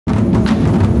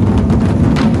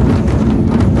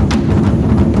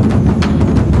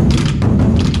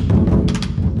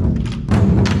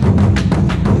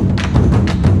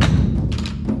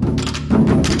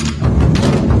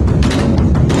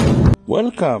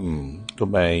Welcome to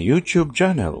my YouTube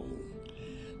channel,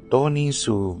 Tony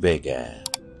Suvega,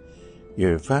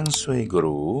 your Feng Shui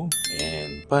guru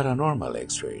and paranormal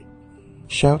expert.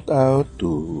 Shout out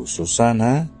to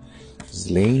Susana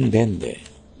Zlane Dende,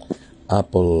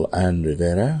 Apple Ann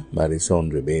Rivera, Marisol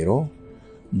Rivero,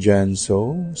 Jan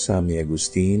So, Sammy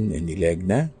Agustin and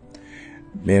Ilegna,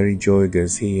 Mary Joy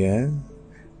Garcia,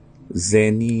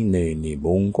 Zeni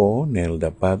Nenibungko,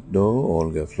 Nelda Patdo,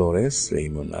 Olga Flores,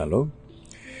 Raymond Alog,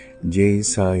 J.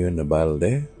 Sayo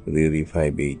Nabalde, Riri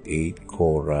 588,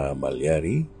 Cora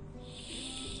Malyari,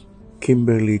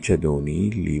 Kimberly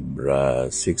Chadoni, Libra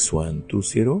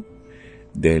 6120,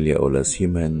 Delia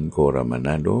Olasiman, Cora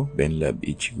Manado, Benlab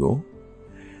Ichigo,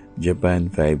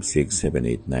 Japan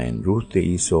 56789, Ruth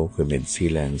Iso, Clement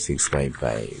Silang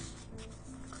 655.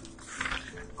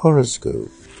 Horoscope,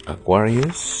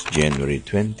 Aquarius, January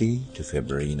 20 to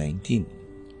February 19.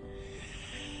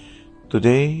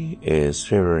 Today is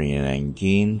February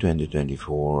 19,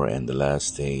 2024, and the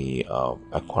last day of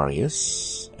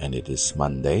Aquarius, and it is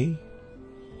Monday.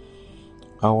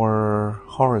 Our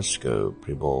horoscope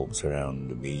revolves around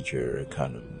the major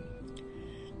economy.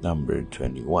 Number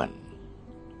 21,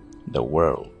 the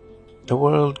world. The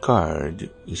world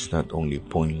card is not only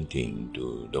pointing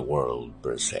to the world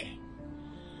per se,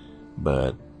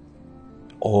 but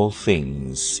all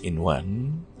things in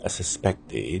one as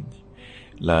expected,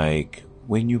 like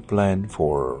when you plan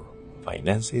for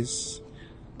finances,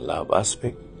 love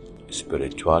aspect,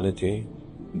 spirituality,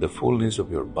 the fullness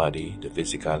of your body, the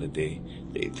physicality,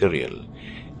 the ethereal.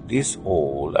 These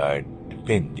all are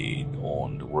dependent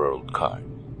on the world card.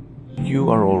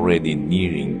 You are already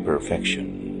nearing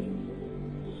perfection.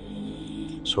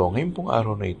 So, ngayon pong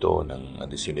araw na ito ng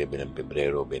 19 ng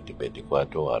Pebrero 2024,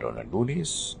 araw ng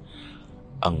Lunes,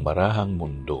 ang marahang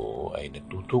mundo ay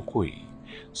nagtutukoy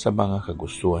sa mga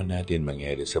kagustuhan natin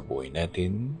mangyari sa buhay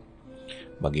natin,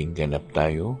 maging ganap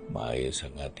tayo, maayos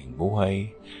ang ating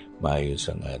buhay, maayos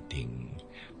ang ating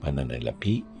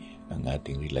pananalapi, ang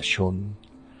ating relasyon,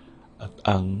 at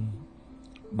ang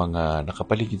mga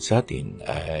nakapaligid sa atin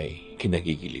ay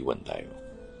kinagigiliwan tayo.